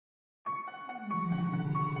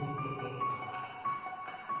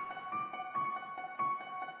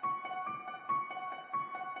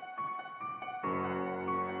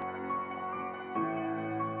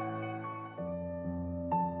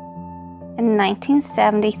In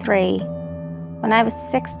 1973, when I was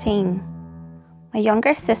 16, my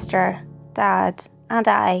younger sister, Dad, and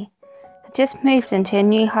I had just moved into a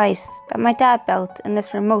new house that my dad built in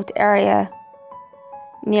this remote area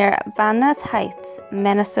near Van Ness Heights,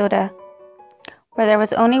 Minnesota, where there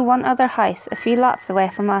was only one other house a few lots away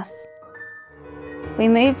from us. We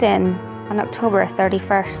moved in on October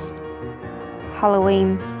 31st,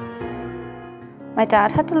 Halloween. My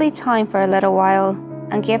dad had to leave town for a little while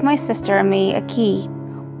and gave my sister and me a key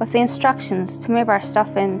with the instructions to move our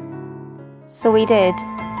stuff in. So we did.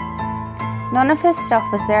 None of his stuff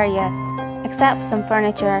was there yet, except some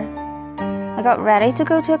furniture. I got ready to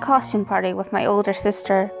go to a costume party with my older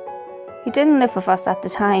sister, who didn't live with us at the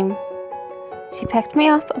time. She picked me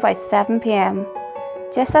up about 7 p.m,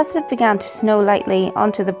 just as it began to snow lightly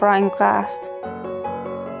onto the brown grass.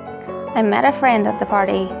 I met a friend at the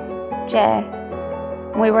party, Jay,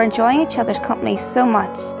 and we were enjoying each other's company so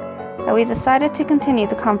much that we decided to continue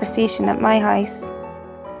the conversation at my house.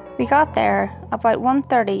 We got there about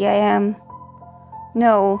 1:30 a.m.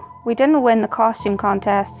 No, we didn't win the costume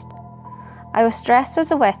contest. I was dressed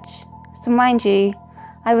as a witch, so mind you,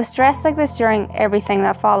 I was dressed like this during everything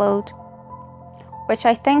that followed, which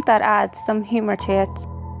I think that adds some humour to it.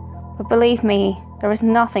 But believe me, there was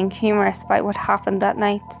nothing humorous about what happened that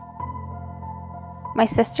night. My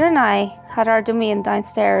sister and I had our domain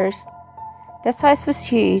downstairs. This house was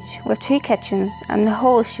huge, with 2 kitchens and the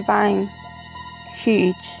whole shebang.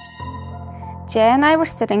 Huge. Jay and I were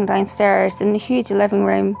sitting downstairs in the huge living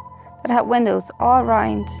room that had windows all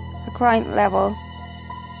round the ground level.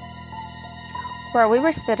 Where we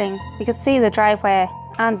were sitting, we could see the driveway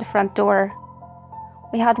and the front door.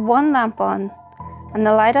 We had one lamp on, and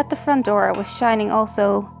the light at the front door was shining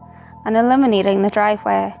also, and illuminating the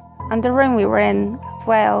driveway and the room we were in as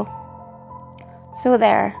well. So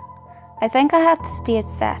there, I think I had the stage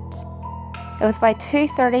set. It was by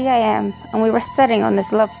 2:30 a.m, and we were sitting on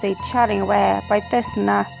this love seat chatting away about this and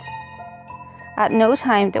that. At no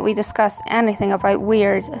time did we discuss anything about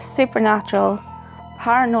weird, supernatural,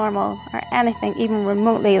 paranormal, or anything even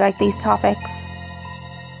remotely like these topics.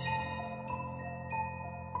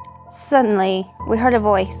 Suddenly, we heard a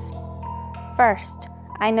voice. First,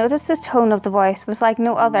 I noticed the tone of the voice was like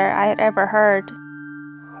no other I had ever heard.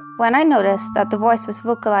 When I noticed that the voice was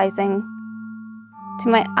vocalizing, to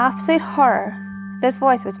my absolute horror, this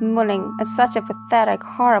voice was moaning in such a pathetic,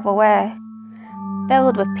 horrible way,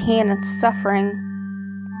 filled with pain and suffering,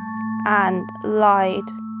 and loud.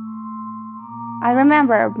 I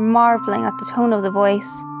remember marvelling at the tone of the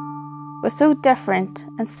voice. It was so different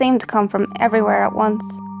and seemed to come from everywhere at once.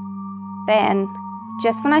 Then,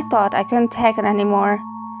 just when I thought I couldn't take it anymore,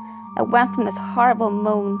 it went from this horrible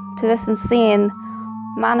moan to this insane,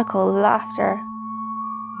 maniacal laughter.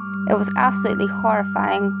 It was absolutely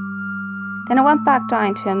horrifying. Then it went back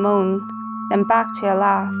down to a moan, then back to a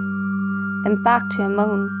laugh, then back to a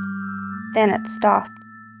moan. Then it stopped.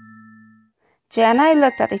 Jay and I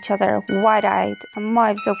looked at each other wide-eyed and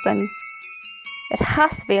mouths open. "It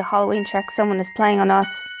has to be a Halloween trick someone is playing on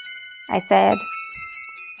us," I said.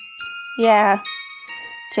 "Yeah,"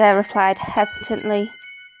 Jay replied hesitantly.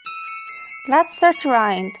 "Let's search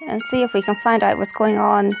around and see if we can find out what's going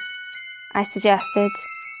on," I suggested.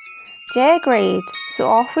 Jay agreed, so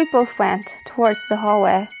off we both went towards the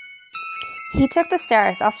hallway. He took the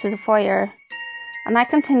stairs up to the foyer, and I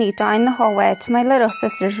continued down the hallway to my little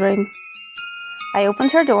sister's room. I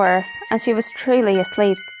opened her door, and she was truly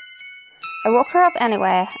asleep. I woke her up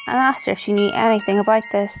anyway and asked her if she knew anything about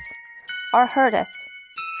this, or heard it.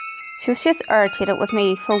 She was just irritated with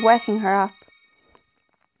me for waking her up,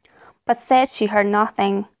 but said she heard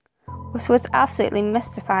nothing, which was absolutely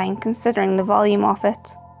mystifying considering the volume of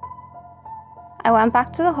it. I went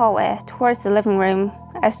back to the hallway towards the living room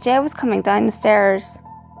as Jay was coming down the stairs.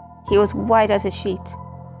 He was white as a sheet.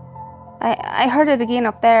 I heard it again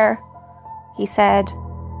up there," he said.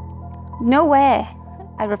 "No way,"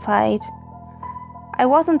 I replied. "I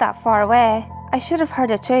wasn't that far away. I should have heard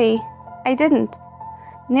it too. I didn't.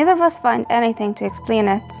 Neither of us found anything to explain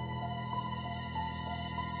it."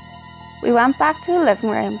 We went back to the living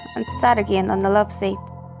room and sat again on the love seat.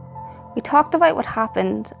 We talked about what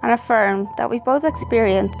happened and affirmed that we both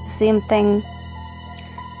experienced the same thing.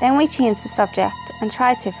 Then we changed the subject and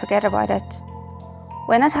tried to forget about it.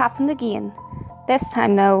 When it happened again, this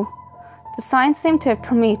time though, the sound seemed to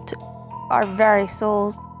permeate our very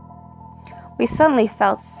souls. We suddenly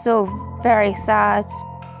felt so very sad.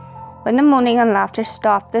 When the moaning and laughter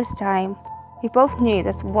stopped this time, we both knew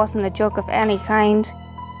this wasn't a joke of any kind,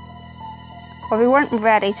 but we weren't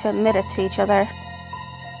ready to admit it to each other.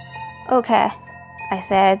 "Okay," I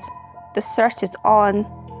said, "the search is on.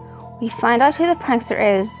 We find out who the prankster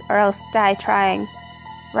is, or else die trying,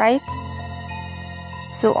 right?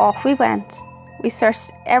 So off we went. We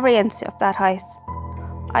searched every inch of that house.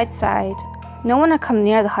 Outside, no one had come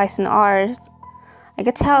near the house in hours. I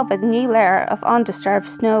could tell by the new layer of undisturbed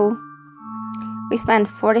snow. We spent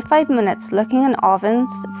 45 minutes looking in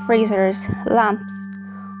ovens, freezers, lamps,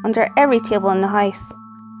 under every table in the house,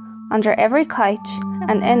 under every couch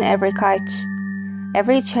and in every couch,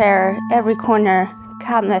 every chair, every corner,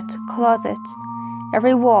 cabinet, closet,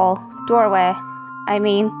 every wall, doorway,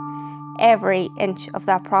 every inch of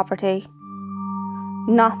that property.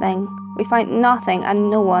 Nothing. We found nothing and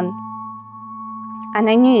no one. And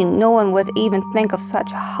I knew no one would even think of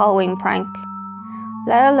such a Halloween prank,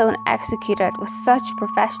 let alone execute it with such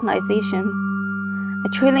professionalisation. I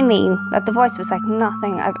truly mean that the voice was like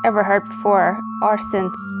nothing I've ever heard before or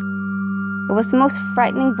since. It was the most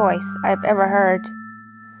frightening voice I've ever heard.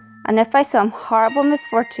 And if by some horrible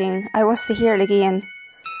misfortune I was to hear it again,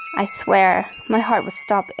 I swear my heart would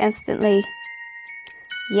stop instantly.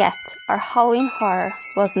 Yet our Halloween horror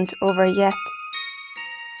wasn't over yet.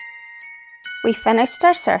 We finished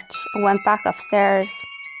our search and went back upstairs.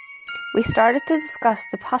 We started to discuss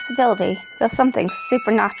the possibility that something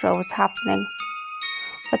supernatural was happening.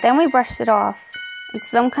 But then we brushed it off. In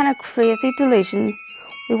some kind of crazy delusion,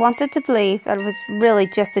 we wanted to believe that it was really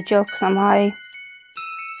just a joke somehow.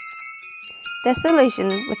 This illusion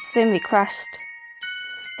would soon be crushed.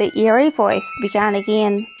 The eerie voice began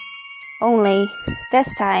again, only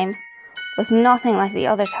this time was nothing like the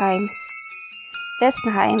other times. This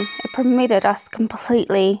time it permeated us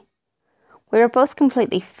completely. We were both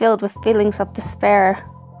completely filled with feelings of despair,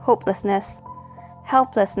 hopelessness,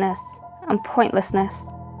 helplessness, and pointlessness.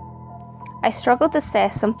 I struggled to say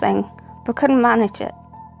something, but couldn't manage it.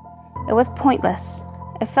 It was pointless.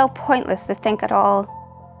 It felt pointless to think at all.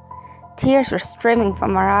 Tears were streaming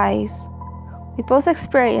from our eyes. We both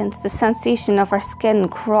experienced the sensation of our skin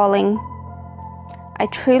crawling. I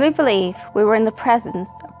truly believe we were in the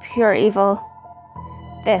presence of pure evil.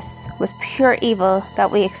 This was pure evil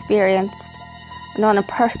that we experienced, and on a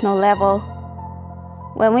personal level.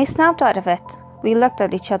 When we snapped out of it, we looked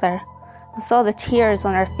at each other and saw the tears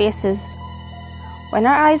on our faces. When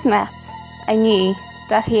our eyes met, I knew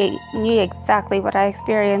that he knew exactly what I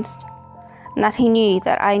experienced, and that he knew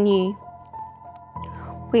that I knew.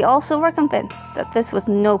 We also were convinced that this was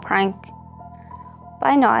no prank.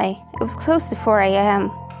 By now, it was close to 4 AM,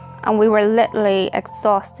 and we were literally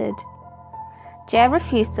exhausted. Jay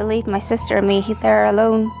refused to leave my sister and me there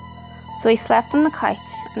alone, so he slept on the couch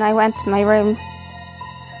and I went to my room.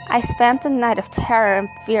 I spent a night of terror and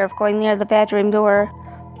fear of going near the bedroom door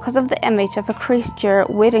because of the image of a creature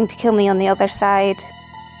waiting to kill me on the other side.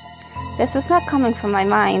 This was not coming from my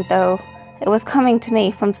mind though, it was coming to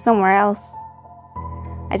me from somewhere else.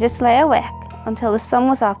 I just lay awake until the sun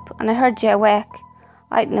was up and I heard Jay wake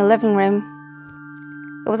out in the living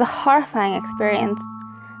room. It was a horrifying experience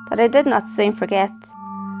that I did not soon forget,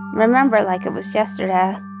 and remember like it was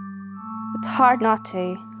yesterday. It's hard not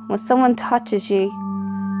to when someone touches you,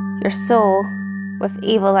 your soul, with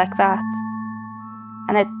evil like that.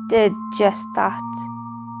 And it did just that.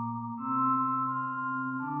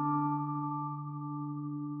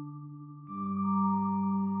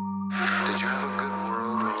 Did you have a good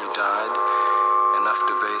world when you died? Enough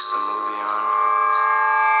to base some